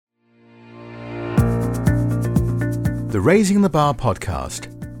The Raising the Bar podcast,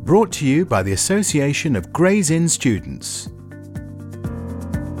 brought to you by the Association of Gray's Inn Students.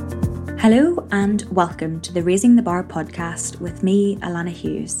 Hello and welcome to the Raising the Bar podcast with me, Alana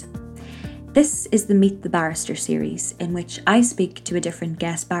Hughes. This is the Meet the Barrister series, in which I speak to a different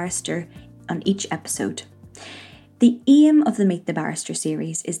guest barrister on each episode. The aim of the Meet the Barrister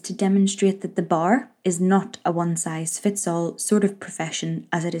series is to demonstrate that the bar is not a one-size-fits-all sort of profession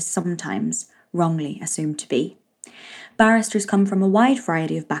as it is sometimes wrongly assumed to be. Barristers come from a wide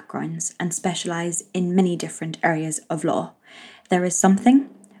variety of backgrounds and specialise in many different areas of law. There is something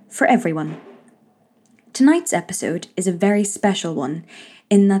for everyone. Tonight's episode is a very special one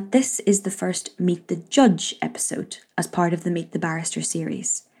in that this is the first Meet the Judge episode as part of the Meet the Barrister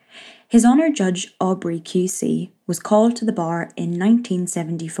series. His Honour Judge Aubrey QC was called to the bar in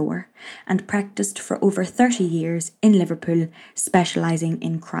 1974 and practised for over 30 years in Liverpool, specialising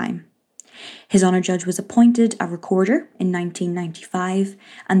in crime. His Honour Judge was appointed a recorder in 1995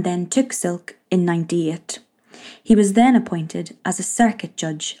 and then took silk in 98. He was then appointed as a circuit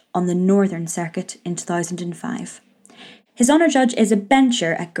judge on the Northern Circuit in 2005. His Honour Judge is a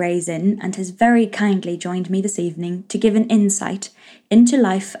bencher at Gray's Inn and has very kindly joined me this evening to give an insight into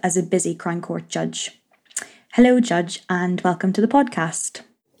life as a busy Crown Court judge. Hello, Judge, and welcome to the podcast.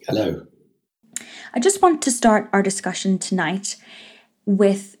 Hello. I just want to start our discussion tonight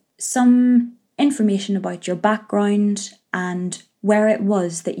with some information about your background and where it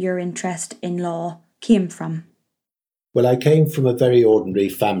was that your interest in law came from. Well, I came from a very ordinary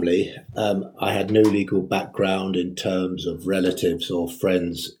family. I had no legal background in terms of relatives or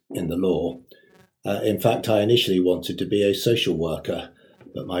friends in the law. In fact, I initially wanted to be a social worker,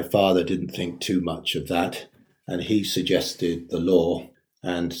 but my father didn't think too much of that, and he suggested the law,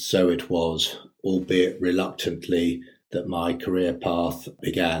 and so it was, albeit reluctantly, that my career path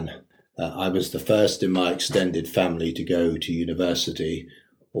began. I was the first in my extended family to go to university,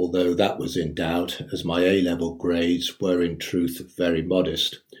 although that was in doubt as my A-level grades were in truth very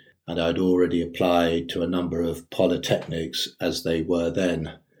modest, and I'd already applied to a number of polytechnics as they were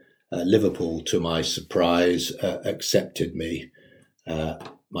then. Liverpool, to my surprise, accepted me.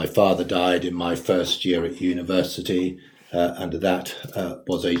 My father died in my first year at university, and that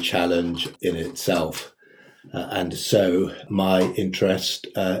was a challenge in itself. And so my interest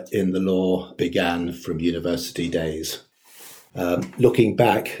in the law began from university days. Looking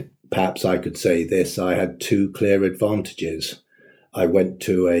back, perhaps I could say this: I had two clear advantages. I went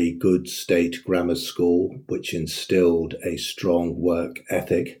to a good state grammar school, which instilled a strong work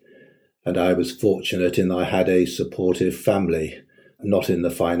ethic, and I was fortunate in that I had a supportive family, not in the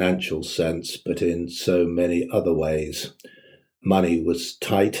financial sense, but in so many other ways. Money was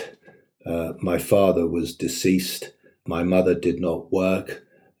tight. My father was deceased. My mother did not work,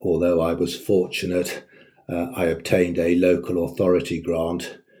 although I was fortunate. I obtained a local authority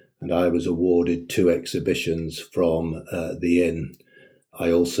grant and I was awarded 2 exhibitions from the inn.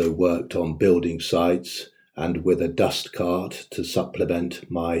 I also worked on building sites and with a dust cart to supplement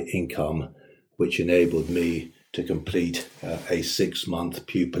my income, which enabled me to complete a 6-month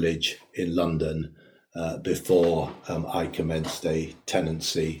pupillage in London before I commenced a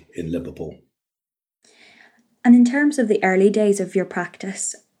tenancy in Liverpool. And in terms of the early days of your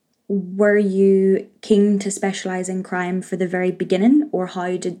practice, were you keen to specialise in crime for the very beginning, or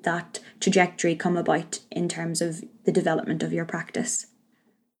how did that trajectory come about in terms of the development of your practice?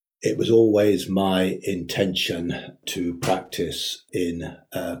 It was always my intention to practice in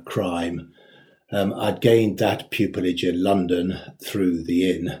crime. I'd gained that pupillage in London through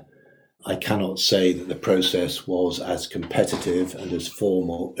the inn. I cannot say that the process was as competitive and as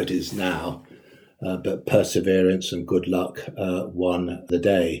formal as it is now, but perseverance and good luck won the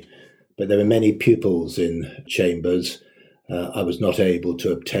day. But there were many pupils in chambers. I was not able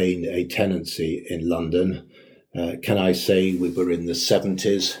to obtain a tenancy in London. Can I say we were in the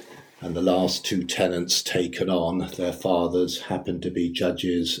 70s, and the last 2 tenants taken on, their fathers happened to be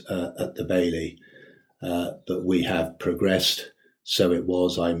judges at the Bailey. But we have progressed. So it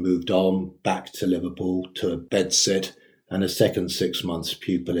was, I moved on back to Liverpool to a bedsit and a second 6 months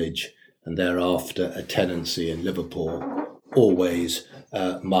pupillage, and thereafter a tenancy in Liverpool. Always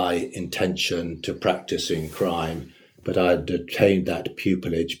my intention to practice in crime, but I had obtained that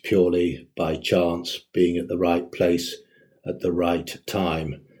pupillage purely by chance, being at the right place at the right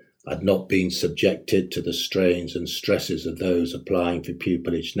time. I'd not been subjected to the strains and stresses of those applying for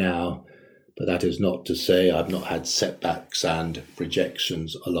pupillage now, but that is not to say I've not had setbacks and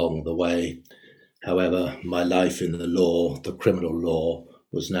rejections along the way. However, my life in the law, the criminal law,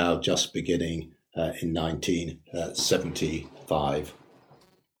 was now just beginning in 1975.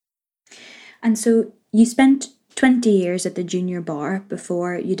 And so you spent 20 years at the junior bar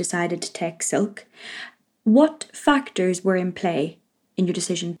before you decided to take silk. What factors were in play in your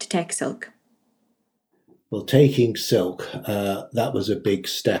decision to take silk? Well, taking silk, that was a big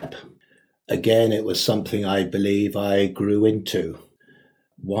step. Again, it was something I believe I grew into.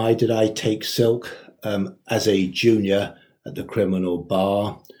 Why did I take silk? As a junior at the criminal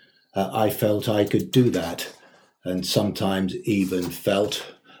bar, I felt I could do that, and sometimes even felt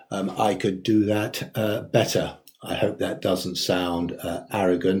I could do that better. I hope that doesn't sound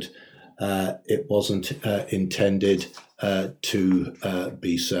arrogant. It wasn't intended to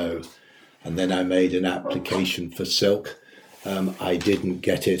be so. And then I made an application for silk. I didn't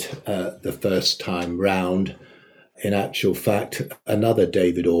get it the first time round. In actual fact, another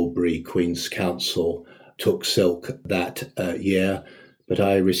David Albury Queen's Counsel took silk that year, but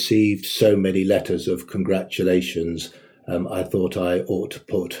I received so many letters of congratulations, I thought I ought to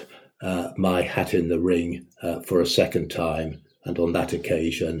put my hat in the ring for a second time. And on that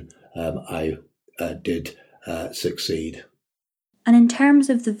occasion, I did succeed. And in terms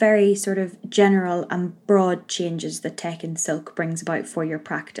of the very sort of general and broad changes that taking silk brings about for your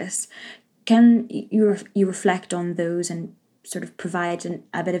practice, can you reflect on those and sort of provide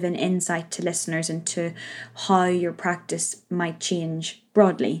a bit of an insight to listeners into how your practice might change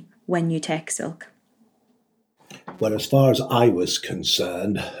broadly when you take silk? Well, as far as I was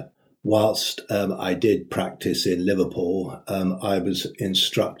concerned, whilst I did practice in Liverpool, I was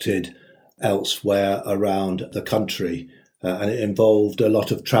instructed elsewhere around the country, and it involved a lot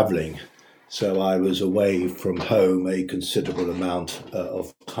of travelling. So I was away from home a considerable amount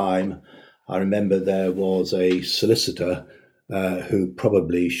of time. I remember there was a solicitor who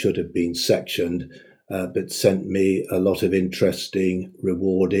probably should have been sectioned, but sent me a lot of interesting,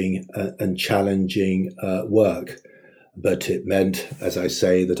 rewarding and challenging work. But it meant, as I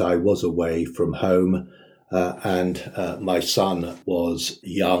say, that I was away from home and my son was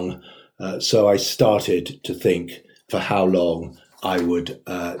young. So I started to think for how long I would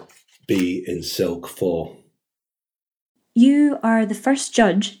be in silk for. You are the first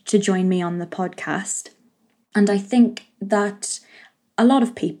judge to join me on the podcast, and I think that a lot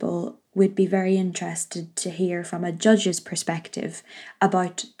of people would be very interested to hear from a judge's perspective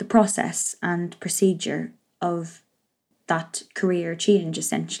about the process and procedure of that career change,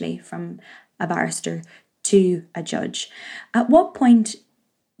 essentially, from a barrister to a judge. At what point,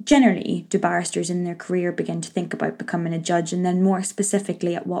 generally, do barristers in their career begin to think about becoming a judge? And then more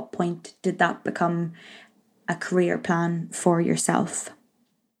specifically, at what point did that become a career plan for yourself?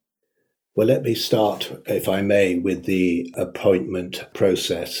 Well, let me start, if I may, with the appointment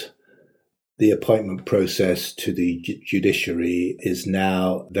process. The appointment process to the judiciary is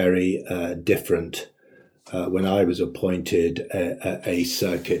now very different. When I was appointed a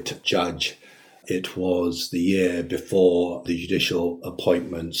circuit judge, it was the year before the Judicial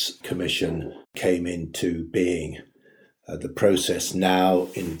Appointments Commission came into being. The process now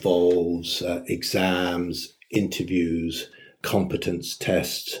involves exams, interviews, competence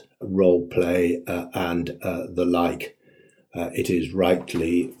tests, role play, and the like. It is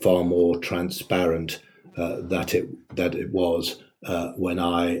rightly far more transparent that it was when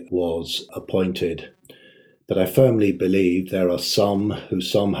I was appointed. But I firmly believe there are some who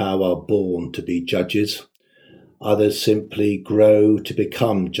somehow are born to be judges. Others simply grow to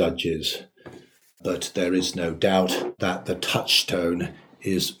become judges. But there is no doubt that the touchstone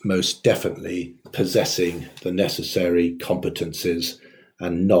is most definitely possessing the necessary competencies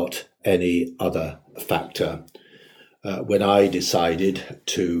and not any other factor. When I decided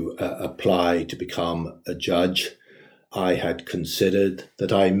to apply to become a judge, I had considered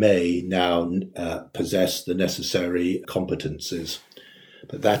that I may now possess the necessary competencies.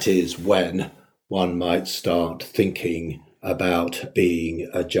 But that is when one might start thinking about being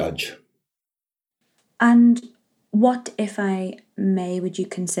a judge. And what, if I may, would you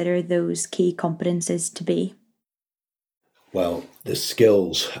consider those key competences to be? Well, the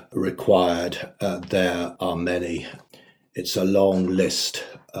skills required there are many. It's a long list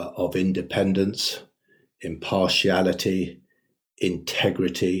of independence, impartiality,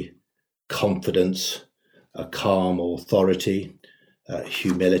 integrity, confidence, a calm authority,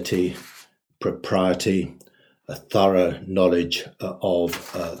 humility, propriety, a thorough knowledge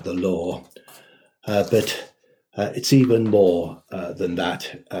of the law. But it's even more than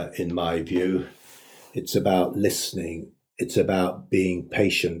that, in my view. It's about listening. It's about being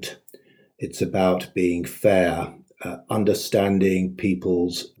patient. It's about being fair, understanding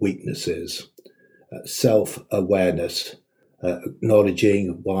people's weaknesses, self-awareness,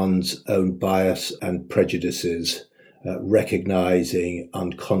 acknowledging one's own bias and prejudices, recognizing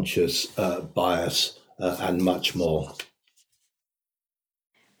unconscious bias and much more.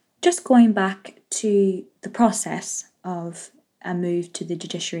 Just going back to the process of a move to the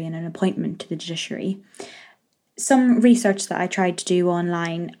judiciary and an appointment to the judiciary, some research that I tried to do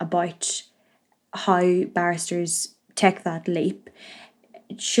online about how barristers take that leap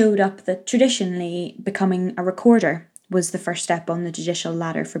showed up that traditionally becoming a recorder was the first step on the judicial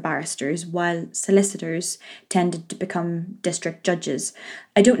ladder for barristers, while solicitors tended to become district judges.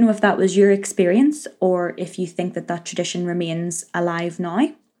 I don't know if that was your experience or if you think that tradition remains alive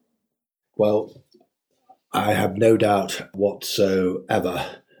now. Well, I have no doubt whatsoever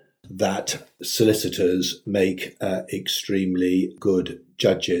that solicitors make extremely good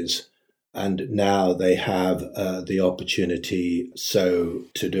judges, and now they have the opportunity so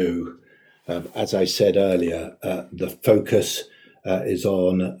to do. As I said earlier, the focus is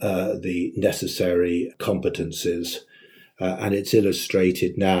on the necessary competencies, and it's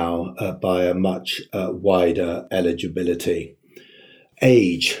illustrated now by a much wider eligibility.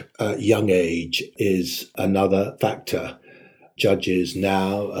 Age, young age, is another factor. Judges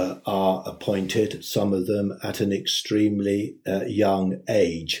now are appointed, some of them at an extremely young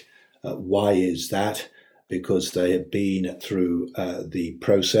age. Why is that? Because they have been through the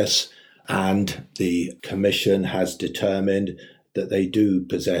process, and the Commission has determined that they do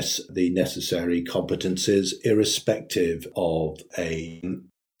possess the necessary competencies irrespective of age.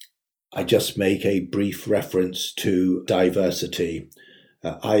 I just make a brief reference to diversity.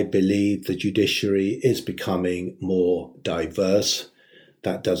 I believe the judiciary is becoming more diverse.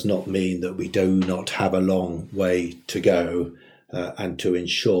 That does not mean that we do not have a long way to go, and to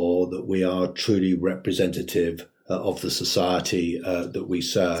ensure that we are truly representative of the society that we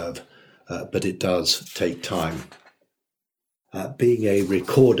serve. But it does take time. Being a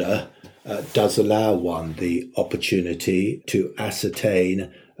recorder does allow one the opportunity to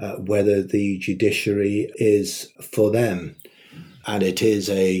ascertain whether the judiciary is for them. And it is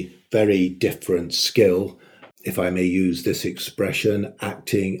a very different skill, if I may use this expression,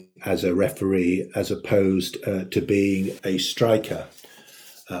 acting as a referee as opposed to being a striker.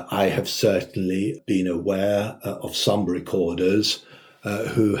 I have certainly been aware of some recorders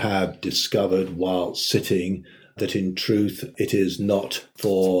who have discovered while sitting that in truth it is not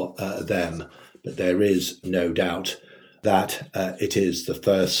for them. But there is no doubt that it is the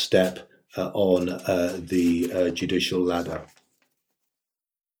first step on the judicial ladder.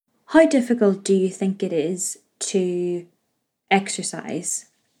 How difficult do you think it is to exercise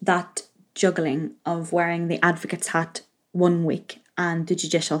that juggling of wearing the advocate's hat one week and the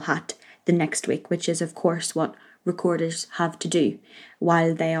judicial hat the next week, which is of course what recorders have to do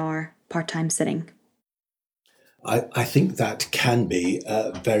while they are part-time sitting? I think that can be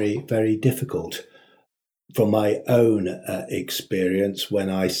very, very difficult. From my own experience, when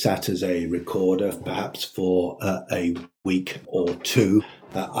I sat as a recorder, perhaps for a week or two,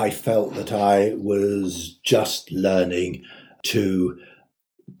 I felt that I was just learning to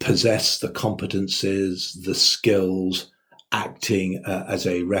possess the competencies, the skills, acting as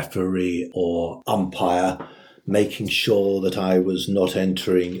a referee or umpire, making sure that I was not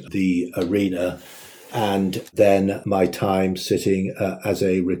entering the arena. And then my time sitting as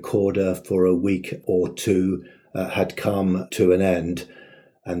a recorder for a week or two had come to an end.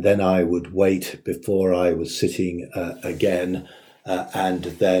 And then I would wait before I was sitting again, and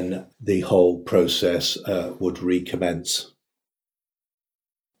then the whole process would recommence.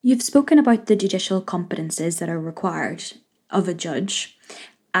 You've spoken about the judicial competences that are required of a judge.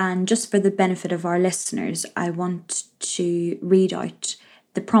 And just for the benefit of our listeners, I want to read out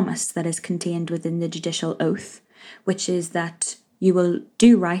the promise that is contained within the judicial oath, which is that you will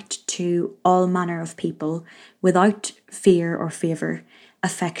do right to all manner of people without fear or favour,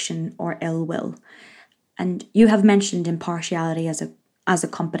 affection or ill will. And you have mentioned impartiality as a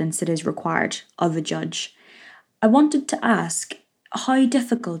competence that is required of a judge. I wanted to ask, how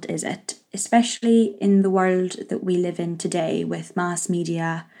difficult is it, especially in the world that we live in today with mass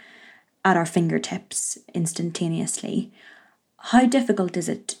media at our fingertips instantaneously? How difficult is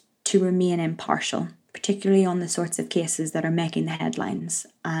it to remain impartial, particularly on the sorts of cases that are making the headlines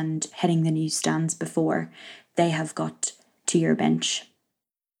and hitting the newsstands before they have got to your bench?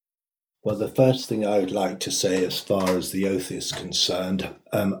 Well, the first thing I would like to say as far as the oath is concerned,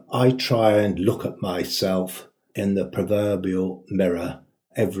 I try and look at myself in the proverbial mirror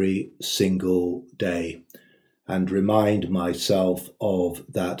every single day and remind myself of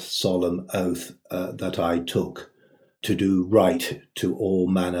that solemn oath that I took to do right to all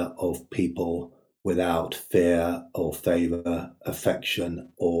manner of people without fear or favour,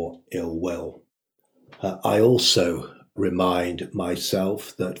 affection or ill will. I also remind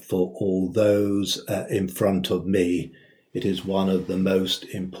myself that for all those in front of me, it is one of the most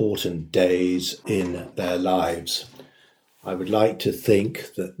important days in their lives. I would like to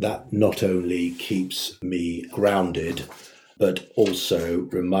think that not only keeps me grounded, but also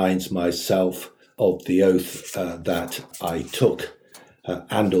reminds myself of the oath that I took,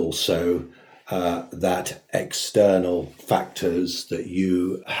 and also that external factors that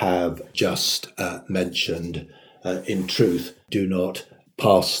you have just mentioned, in truth, do not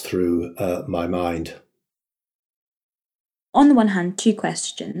pass through my mind. On the one hand, two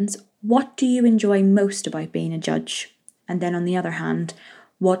questions. What do you enjoy most about being a judge? And then on the other hand,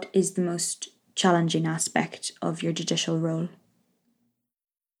 what is the most challenging aspect of your judicial role?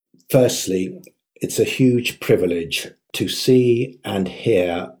 Firstly, it's a huge privilege to see and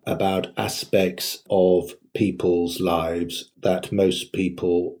hear about aspects of people's lives that most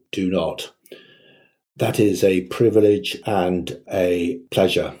people do not. That is a privilege and a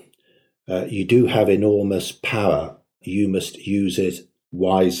pleasure. You do have enormous power. You must use it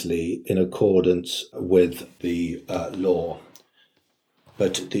wisely in accordance with the law.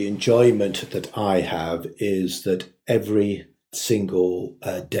 But the enjoyment that I have is that every single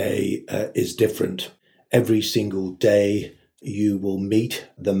day is different. Every single day you will meet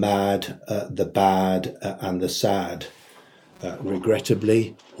the mad, the bad, and the sad.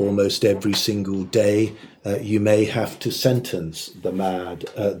 Regrettably, almost every single day you may have to sentence the mad,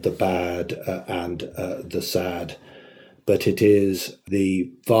 the bad, and the sad. But it is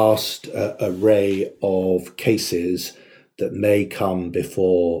the vast array of cases that may come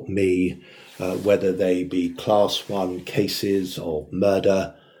before me, whether they be class 1 cases of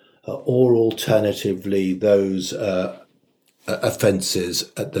murder, or alternatively those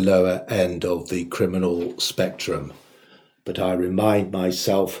offences at the lower end of the criminal spectrum. But I remind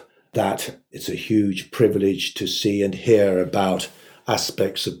myself that it's a huge privilege to see and hear about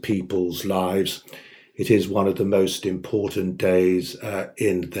aspects of people's lives. It is one of the most important days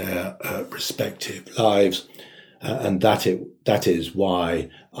in their respective lives, and that is why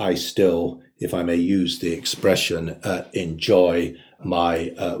I still, if I may use the expression, enjoy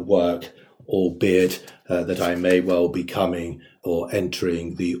my work, albeit that I may well be coming or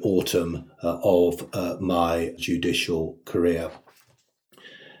entering the autumn of my judicial career.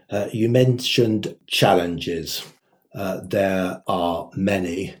 You mentioned challenges. There are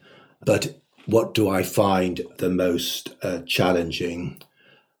many, but what do I find the most challenging?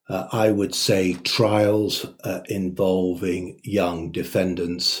 I would say trials involving young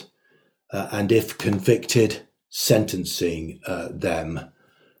defendants, and if convicted, sentencing them.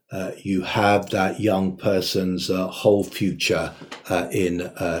 You have that young person's whole future in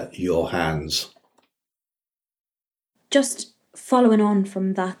your hands. Just following on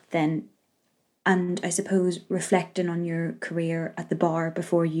from that then, and I suppose reflecting on your career at the bar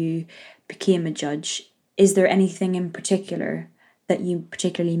before you became a judge, is there anything in particular that you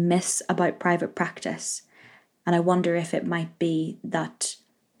particularly miss about private practice? And I wonder if it might be that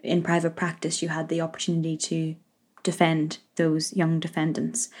in private practice you had the opportunity to defend those young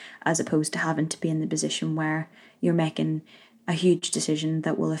defendants as opposed to having to be in the position where you're making a huge decision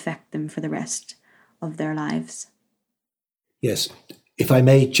that will affect them for the rest of their lives. Yes, if I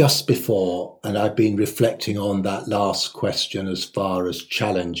may, just before, and I've been reflecting on that last question as far as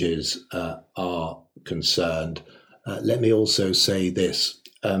challenges are concerned, let me also say this.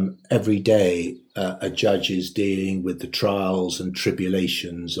 Every day a judge is dealing with the trials and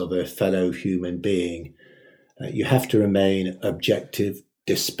tribulations of a fellow human being. You have to remain objective,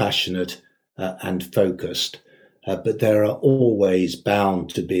 dispassionate, and focused. But there are always bound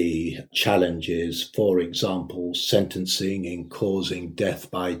to be challenges, for example, sentencing and causing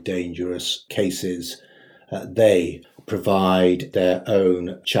death by dangerous cases. They provide their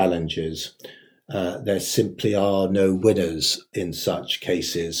own challenges. There simply are no winners in such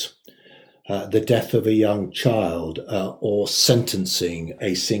cases. The death of a young child or sentencing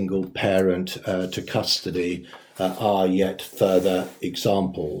a single parent to custody are yet further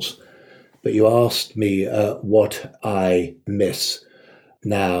examples. But you asked me what I miss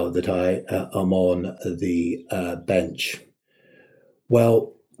now that I am on the bench.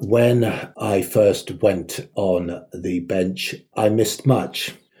 Well, when I first went on the bench, I missed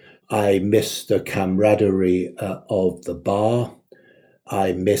much. I missed the camaraderie of the bar.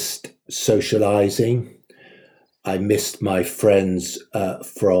 I missed socializing. I missed my friends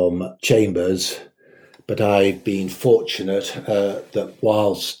from chambers. But I've been fortunate that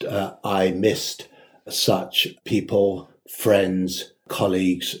whilst I missed such people, friends,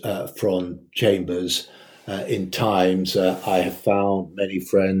 colleagues from chambers, In times, I have found many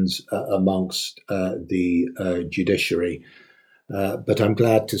friends amongst the judiciary, but I'm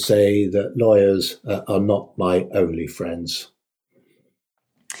glad to say that lawyers are not my only friends.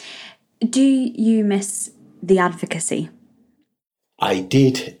 Do you miss the advocacy? I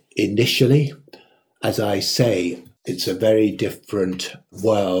did initially. As I say, it's a very different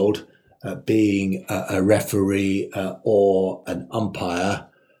world being a referee or an umpire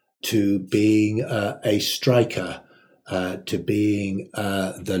to being a striker, to being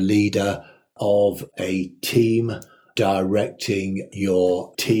the leader of a team, directing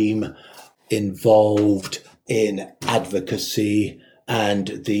your team, involved in advocacy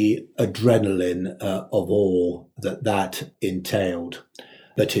and the adrenaline of all that entailed.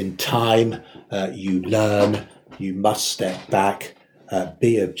 But in time, you learn, you must step back,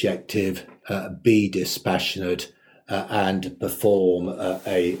 be objective, be dispassionate, and perform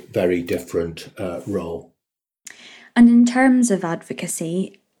a very different role. And in terms of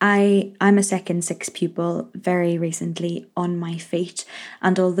advocacy, I'm a second six pupil very recently on my feet,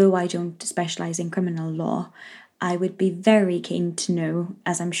 and although I don't specialise in criminal law, I would be very keen to know,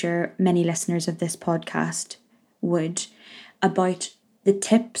 as I'm sure many listeners of this podcast would, about the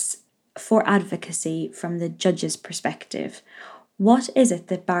tips for advocacy from the judge's perspective. What is it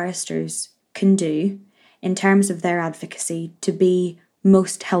that barristers can do in terms of their advocacy to be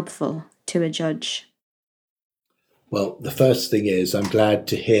most helpful to a judge? Well, the first thing is I'm glad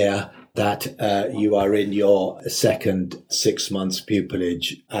to hear that you are in your second 6 months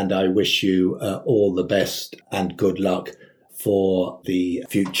pupillage, and I wish you all the best and good luck for the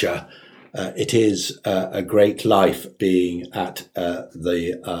future. It is a great life being at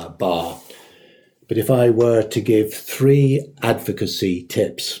the bar. But if I were to give 3 advocacy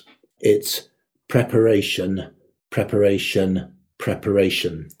tips, it's preparation, preparation,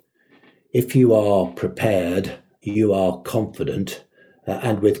 preparation. If you are prepared, you are confident,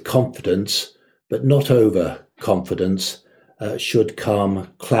 and with confidence, but not overconfidence, should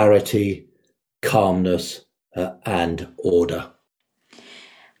come clarity, calmness, and order.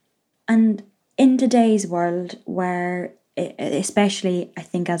 And in today's world, where especially I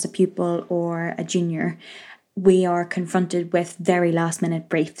think as a pupil or a junior, we are confronted with very last minute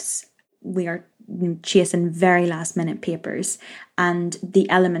briefs. We are chasing very last minute papers, and the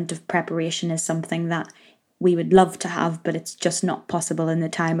element of preparation is something that we would love to have, but it's just not possible in the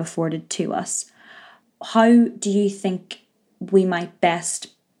time afforded to us. How do you think we might best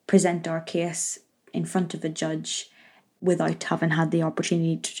present our case in front of a judge without having had the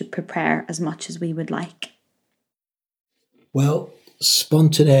opportunity to prepare as much as we would like? Well,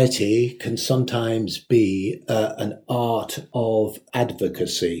 spontaneity can sometimes be an art of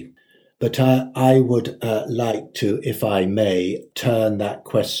advocacy. But I would like to, if I may, turn that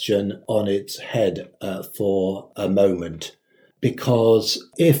question on its head for a moment. Because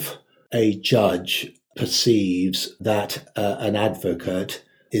if a judge perceives that an advocate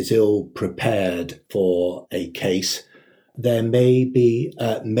is ill prepared for a case, there may be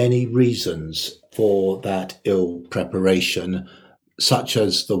many reasons for that ill preparation, such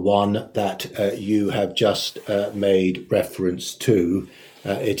as the one that you have just made reference to.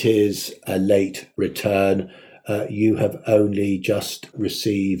 It is a late return. You have only just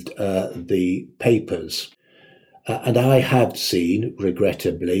received the papers. And I have seen,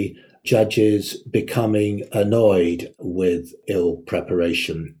 regrettably, judges becoming annoyed with ill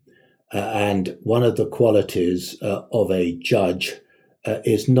preparation. And one of the qualities of a judge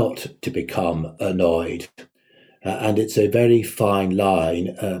is not to become annoyed. And it's a very fine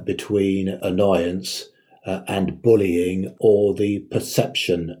line between annoyance and bullying, or the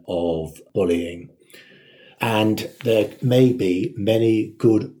perception of bullying. And there may be many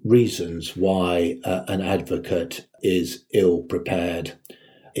good reasons why an advocate is ill prepared.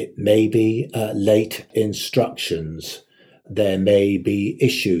 It may be late instructions. There may be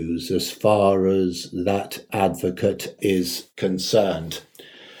issues as far as that advocate is concerned.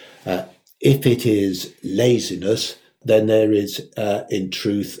 If it is laziness, then there is, in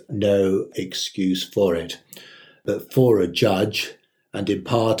truth, no excuse for it. But for a judge, and in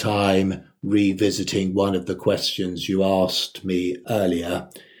part I'm revisiting one of the questions you asked me earlier,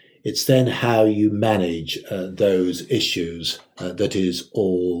 it's then how you manage those issues that is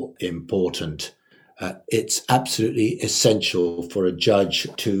all important. It's absolutely essential for a judge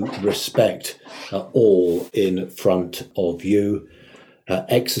to respect all in front of you,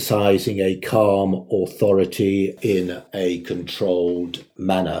 exercising a calm authority in a controlled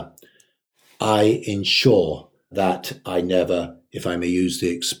manner. I ensure that I never, if I may use the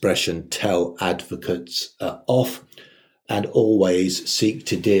expression, tell advocates off, and always seek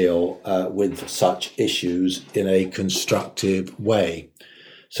to deal with such issues in a constructive way.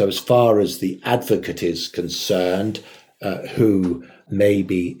 So as far as the advocate is concerned, who may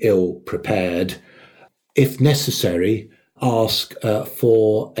be ill prepared, if necessary, ask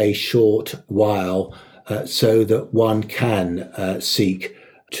for a short while so that one can seek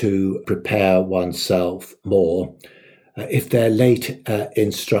to prepare oneself more. If they're late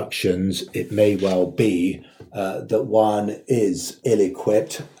instructions, it may well be that one is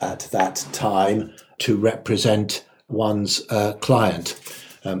ill-equipped at that time to represent one's client.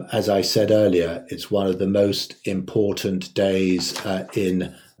 As I said earlier, it's one of the most important days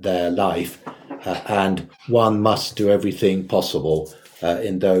in their life, and one must do everything possible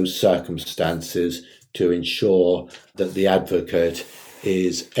in those circumstances to ensure that the advocate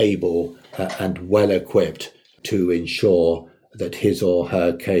is able and well equipped to ensure that his or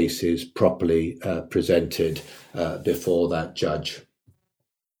her case is properly presented before that judge.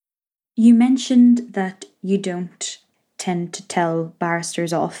 You mentioned that you don't tend to tell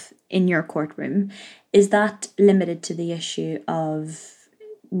barristers off in your courtroom. Is that limited to the issue of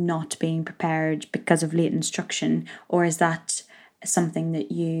not being prepared because of late instruction, or is that something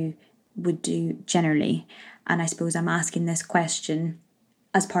that you would do generally? And I suppose I'm asking this question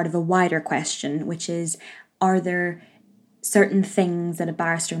as part of a wider question, which is, are there certain things that a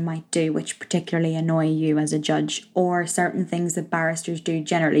barrister might do which particularly annoy you as a judge, or certain things that barristers do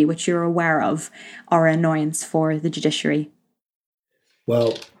generally which you're aware of are an annoyance for the judiciary?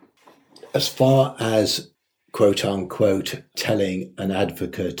 Well, as far as quote unquote telling an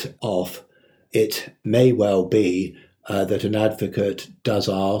advocate off, it may well be that an advocate does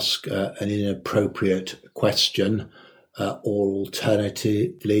ask an inappropriate question, or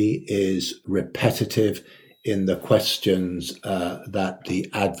alternatively is repetitive in the questions that the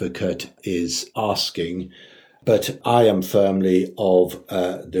advocate is asking. But I am firmly of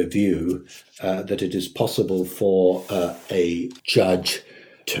the view that it is possible for a judge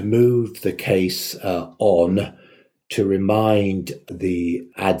to move the case on, to remind the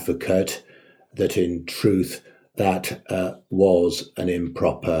advocate that in truth that was an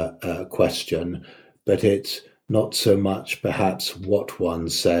improper question, but it's not so much perhaps what one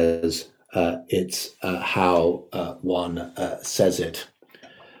says, it's how one says it.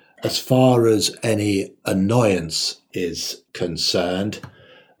 As far as any annoyance is concerned,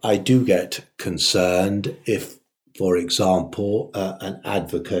 I do get concerned if, for example, an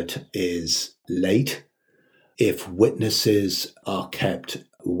advocate is late, if witnesses are kept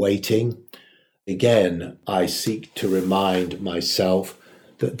waiting. Again, I seek to remind myself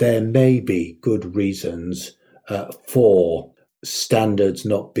that there may be good reasons for standards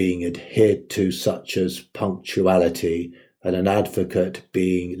not being adhered to, such as punctuality, and an advocate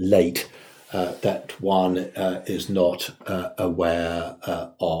being late that one is not aware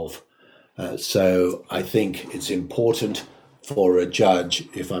of. So I think it's important for a judge,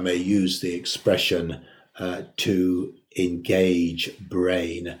 if I may use the expression, to engage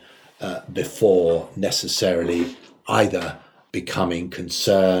brain before necessarily either becoming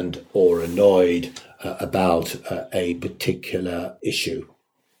concerned or annoyed about a particular issue.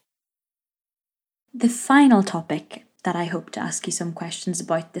 The final topic that I hope to ask you some questions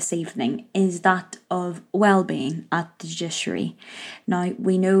about this evening is that of well-being at the judiciary. Now,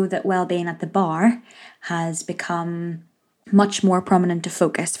 we know that well-being at the bar has become much more prominent a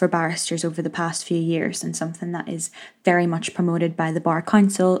focus for barristers over the past few years, and something that is very much promoted by the Bar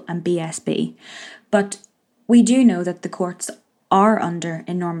Council and BSB. But we do know that the courts are under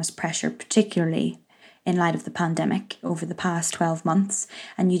enormous pressure, particularly in light of the pandemic over the past 12 months.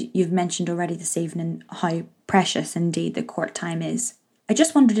 And you've mentioned already this evening how precious indeed the court time is. I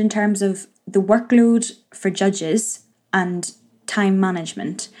just wondered, in terms of the workload for judges and time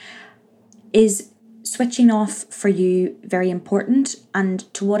management, is switching off for you very important?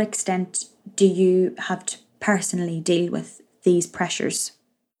 And to what extent do you have to personally deal with these pressures?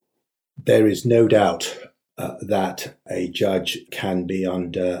 There is no doubt that a judge can be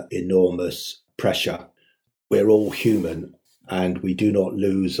under enormous pressure. We're all human, and we do not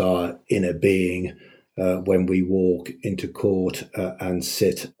lose our inner being when we walk into court and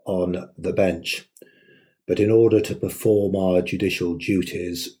sit on the bench. But in order to perform our judicial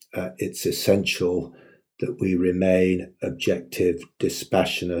duties, it's essential that we remain objective,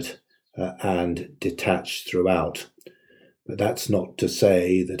 dispassionate, and detached throughout. But that's not to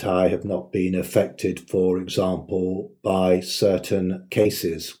say that I have not been affected, for example, by certain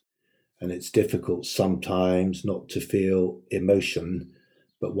cases. And it's difficult sometimes not to feel emotion,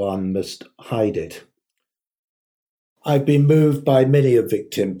 but one must hide it. I've been moved by many a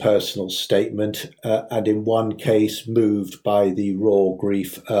victim personal statement, and in one case moved by the raw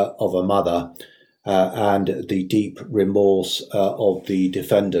grief of a mother and the deep remorse of the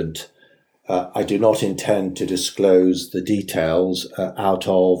defendant. I do not intend to disclose the details out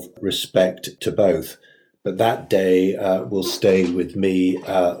of respect to both, but that day will stay with me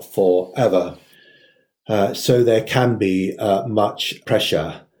forever. So there can be much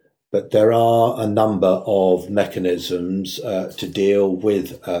pressure, but there are a number of mechanisms to deal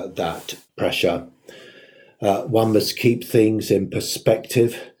with that pressure. One must keep things in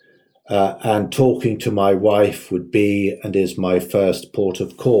perspective, and talking to my wife would be and is my first port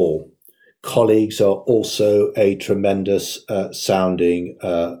of call. Colleagues are also a tremendous sounding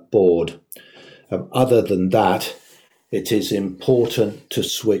board. Other than that, it is important to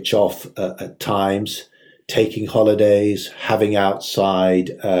switch off at times, taking holidays, having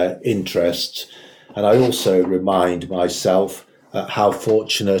outside interests. And I also remind myself how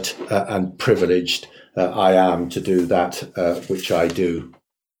fortunate and privileged I am to do that which I do.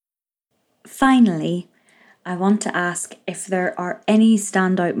 Finally, I want to ask if there are any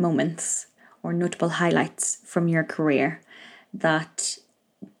standout moments or notable highlights from your career that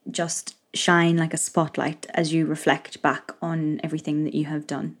just shine like a spotlight as you reflect back on everything that you have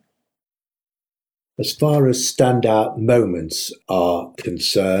done. As far as standout moments are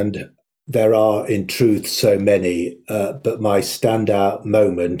concerned, there are in truth so many, but my standout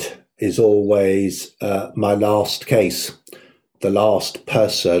moment is always my last case, the last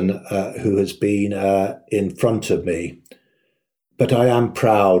person who has been in front of me. But I am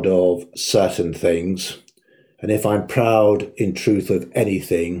proud of certain things, and if I'm proud in truth of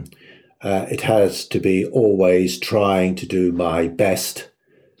anything, it has to be always trying to do my best,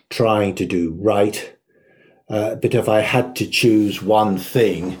 trying to do right. But if I had to choose one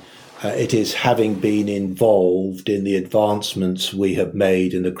thing, it is having been involved in the advancements we have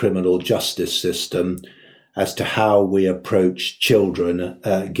made in the criminal justice system as to how we approach children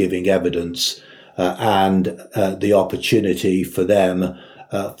giving evidence and the opportunity for them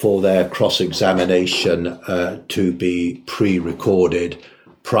for their cross-examination to be pre-recorded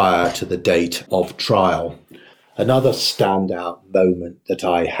prior to the date of trial. Another standout moment that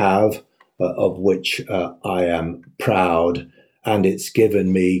I have, of which I am proud, and it's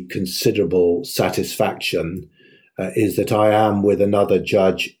given me considerable satisfaction, is that I am with another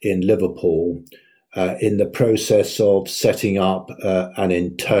judge in Liverpool in the process of setting up an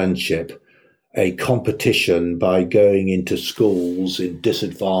internship, a competition by going into schools in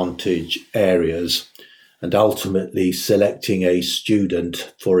disadvantaged areas and ultimately selecting a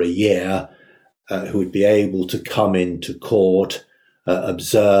student for a year who would be able to come into court,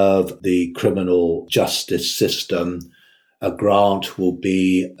 observe the criminal justice system. A grant will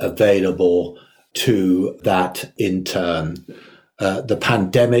be available to that intern. The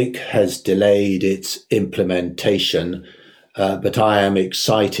pandemic has delayed its implementation, but I am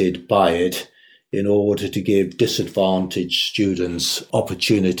excited by it in order to give disadvantaged students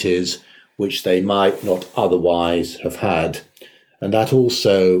opportunities which they might not otherwise have had. And that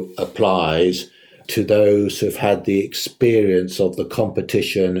also applies to those who've had the experience of the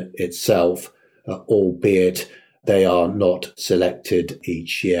competition itself, albeit they are not selected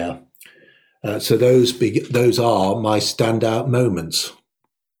each year. So those are my standout moments.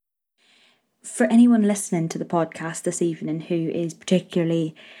 For anyone listening to the podcast this evening who is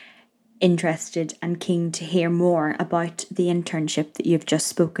particularly interested and keen to hear more about the internship that you've just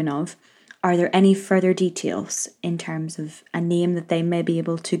spoken of, are there any further details in terms of a name that they may be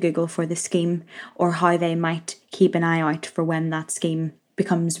able to Google for the scheme, or how they might keep an eye out for when that scheme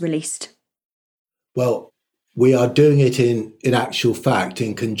becomes released? Well, we are doing it in actual fact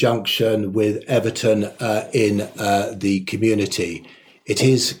in conjunction with Everton in the community. It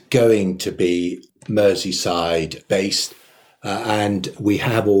is going to be Merseyside based, and we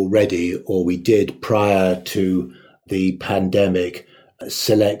have already, or we did prior to the pandemic,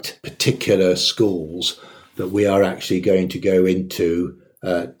 select particular schools that we are actually going to go into,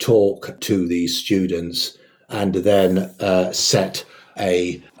 talk to these students, and then set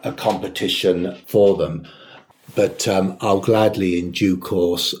a competition for them. But I'll gladly, in due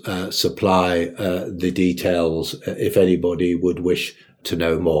course, supply the details if anybody would wish to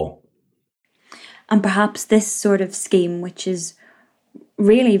know more. And perhaps this sort of scheme, which is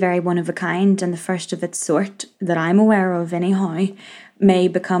really very one of a kind and the first of its sort that I'm aware of anyhow, may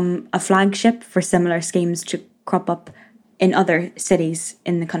become a flagship for similar schemes to crop up in other cities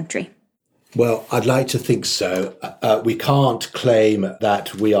in the country. Well, I'd like to think so. We can't claim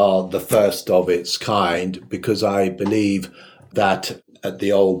that we are the first of its kind, because I believe that at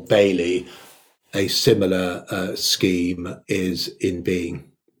the Old Bailey, a similar scheme is in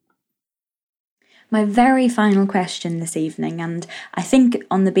being. My very final question this evening, and I think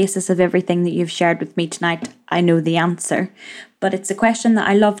on the basis of everything that you've shared with me tonight, I know the answer, but it's a question that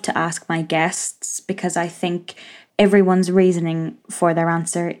I love to ask my guests because I think everyone's reasoning for their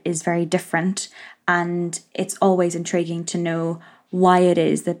answer is very different, and it's always intriguing to know why it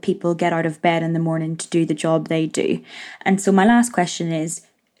is that people get out of bed in the morning to do the job they do. And so my last question is,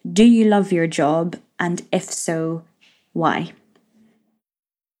 do you love your job? And if so, why?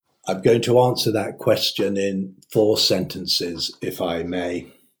 I'm going to answer that question in 4 sentences, if I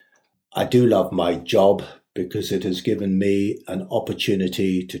may. I do love my job because it has given me an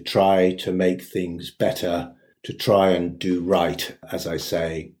opportunity to try to make things better, to try and do right, as I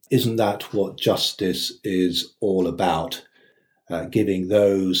say. Isn't that what justice is all about? Giving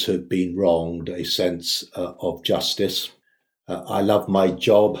those who have been wronged a sense of justice. I love my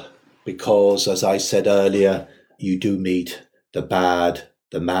job because, as I said earlier, you do meet the bad,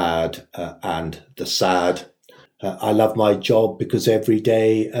 the mad, and the sad. I love my job because every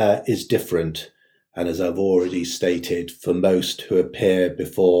day is different. And as I've already stated, for most who appear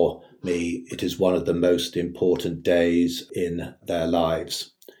before me, it is one of the most important days in their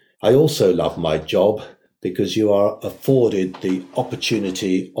lives. I also love my job because you are afforded the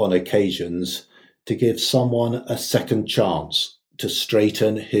opportunity on occasions to give someone a second chance to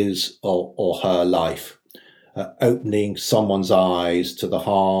straighten his or her life. Opening someone's eyes to the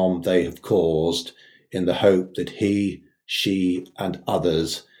harm they have caused in the hope that he, she, and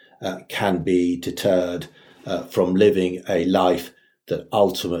others can be deterred from living a life that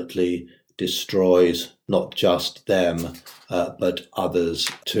ultimately destroys not just them, but others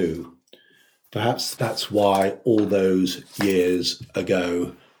too. Perhaps that's why all those years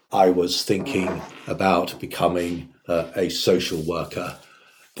ago I was thinking about becoming a social worker,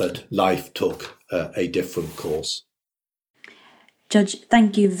 but life took a different course. Judge,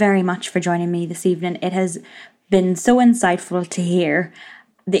 thank you very much for joining me this evening. It has been so insightful to hear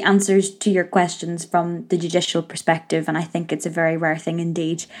the answers to your questions from the judicial perspective, and I think it's a very rare thing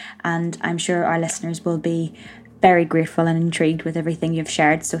indeed. And I'm sure our listeners will be very grateful and intrigued with everything you've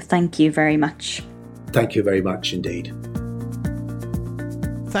shared. So thank you very much. Thank you very much indeed.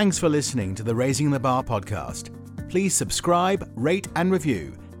 Thanks for listening to the Raising the Bar podcast. Please subscribe, rate and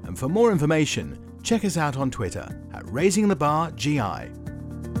review. And for more information, check us out on Twitter at RaisingTheBarGI.